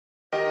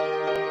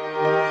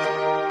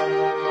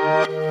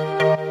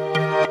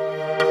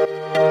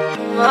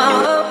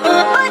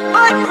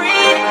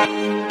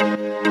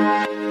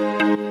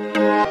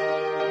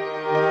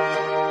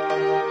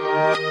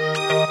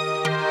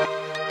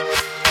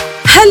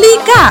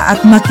Halika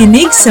at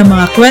makinig sa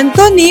mga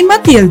kwento ni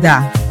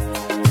Matilda.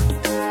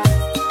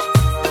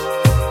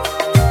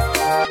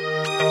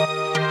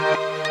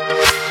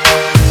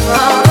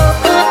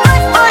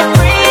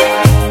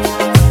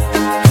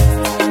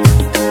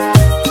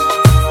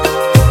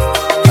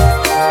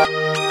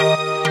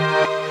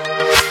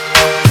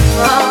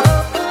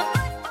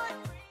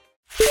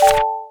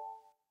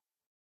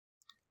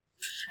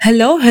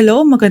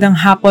 Hello, magandang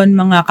hapon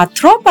mga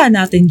katropa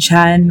natin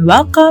dyan.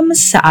 Welcome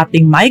sa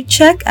ating mic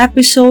check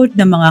episode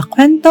ng mga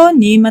kwento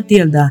ni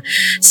Matilda.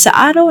 Sa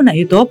araw na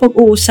ito,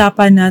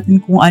 pag-uusapan natin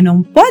kung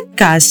anong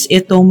podcast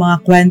itong mga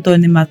kwento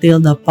ni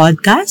Matilda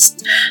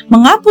podcast,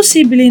 mga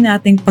posible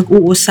nating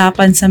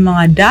pag-uusapan sa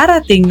mga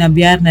darating na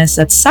Biyernes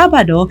at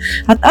Sabado,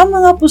 at ang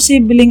mga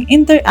posibleng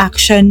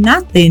interaction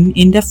natin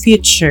in the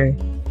future.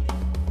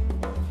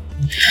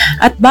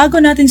 At bago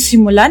natin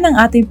simulan ang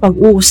ating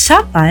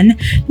pag-uusapan,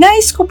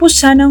 nais ko po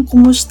sanang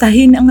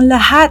kumustahin ang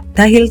lahat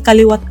dahil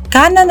kaliwat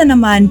kanan na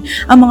naman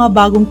ang mga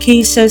bagong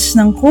cases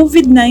ng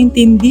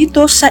COVID-19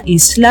 dito sa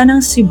isla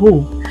ng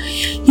Cebu.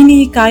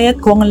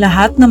 Hinihikayat ko ang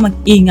lahat na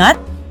mag-ingat,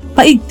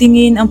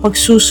 paigtingin ang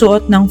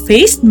pagsusuot ng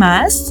face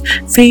mask,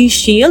 face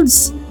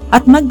shields,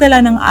 at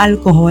magdala ng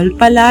alcohol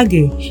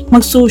palagi,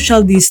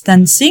 mag-social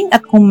distancing, at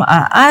kung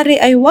maaari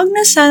ay huwag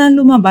na sanang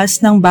lumabas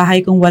ng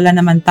bahay kung wala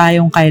naman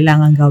tayong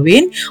kailangan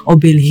gawin o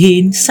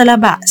bilhin sa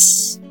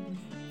labas.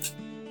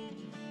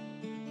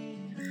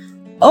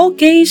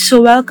 Okay,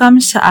 so welcome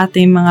sa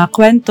ating mga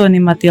kwento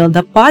ni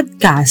Matilda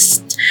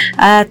podcast.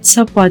 At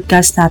sa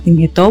podcast natin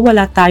ito,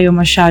 wala tayo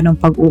masyadong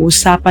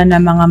pag-uusapan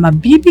ng mga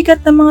mabibigat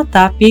na mga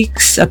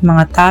topics at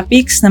mga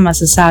topics na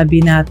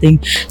masasabi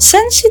nating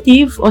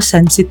sensitive o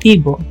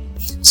sensitibo.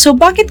 So,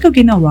 bakit ko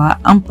ginawa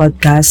ang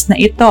podcast na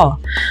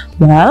ito?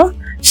 Well,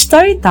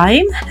 story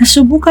time,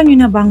 nasubukan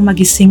nyo na bang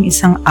magising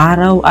isang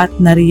araw at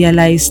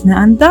na-realize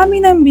na ang dami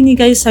nang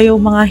binigay sa'yo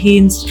mga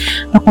hints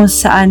na kung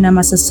saan na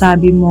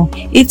masasabi mo,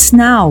 it's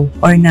now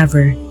or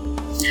never?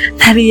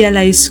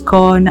 Na-realize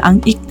ko na ang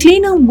ikli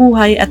ng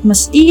buhay at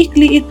mas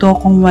iikli ito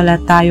kung wala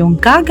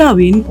tayong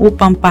gagawin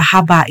upang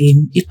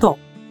pahabain ito.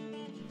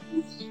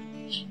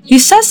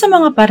 Isa sa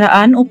mga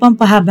paraan upang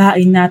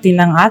pahabain natin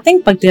ang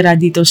ating pagtira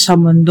dito sa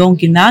mundong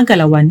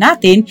ginagalawan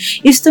natin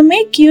is to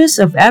make use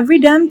of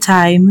every damn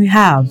time we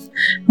have.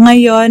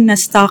 Ngayon,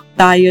 na-stuck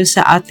tayo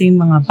sa ating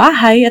mga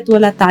bahay at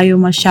wala tayo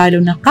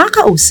masyadong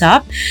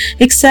nakakausap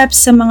except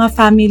sa mga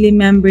family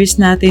members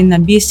natin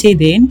na busy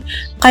din.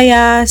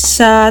 Kaya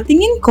sa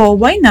tingin ko,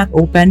 why not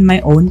open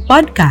my own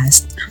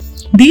podcast?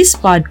 This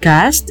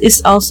podcast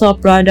is also a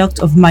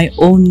product of my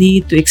own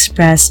need to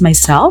express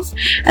myself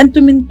and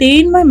to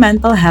maintain my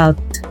mental health.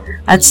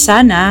 At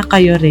sana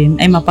kayo rin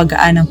ay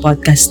mapagaan ang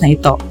podcast na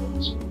ito.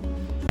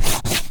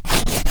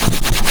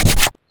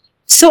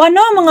 So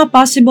ano ang mga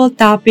possible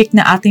topic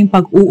na ating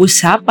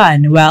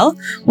pag-uusapan? Well,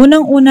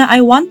 unang-una,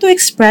 I want to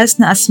express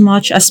na as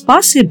much as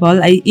possible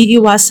ay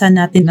iiwasan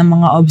natin ang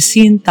mga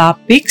obscene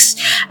topics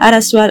at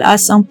as well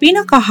as ang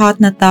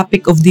pinaka-hot na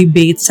topic of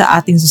debate sa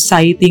ating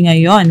society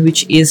ngayon,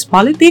 which is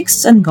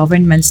politics and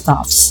government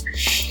stuffs.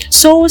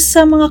 So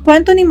sa mga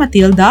kwento ni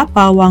Matilda,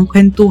 pawang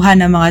kwentuhan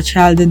ng mga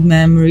childhood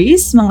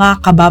memories, mga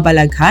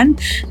kababalaghan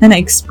na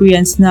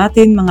na-experience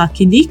natin, mga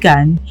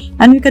kinigan,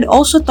 and we could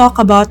also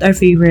talk about our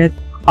favorite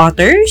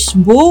authors,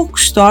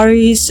 books,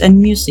 stories, and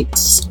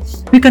musics.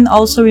 We can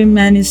also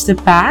reminisce the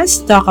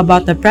past, talk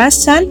about the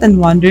present,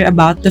 and wonder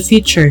about the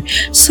future.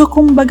 So,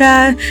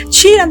 kumbaga,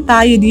 chill lang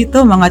tayo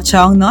dito mga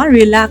chong, no?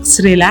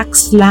 Relax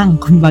lang,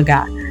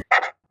 kumbaga.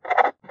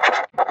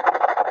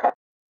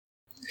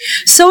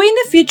 So in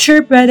the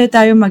future, pwede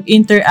tayo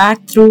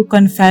mag-interact through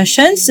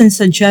confessions and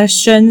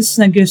suggestions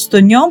na gusto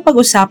nyong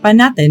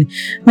pag-usapan natin.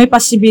 May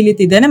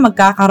possibility din na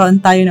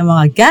magkakaroon tayo ng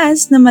mga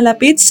guests na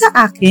malapit sa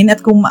akin at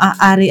kung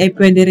maaari ay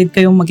pwede rin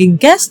kayong maging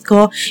guest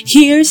ko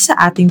here sa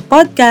ating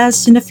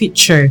podcast in the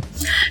future.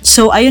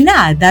 So ayun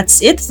na,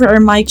 that's it for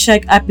our mic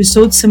check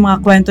episode sa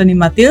mga kwento ni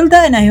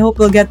Matilda, and I hope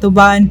we'll get to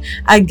bond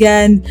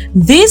again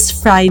this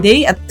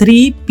Friday at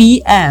 3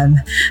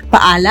 p.m.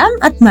 Paalam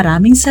at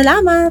maraming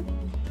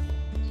salamat!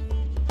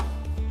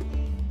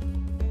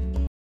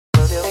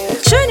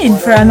 Tune in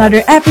for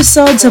another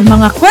episodes of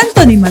Mga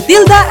Kwento ni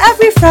Matilda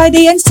every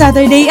Friday and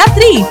Saturday at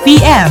 3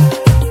 p.m.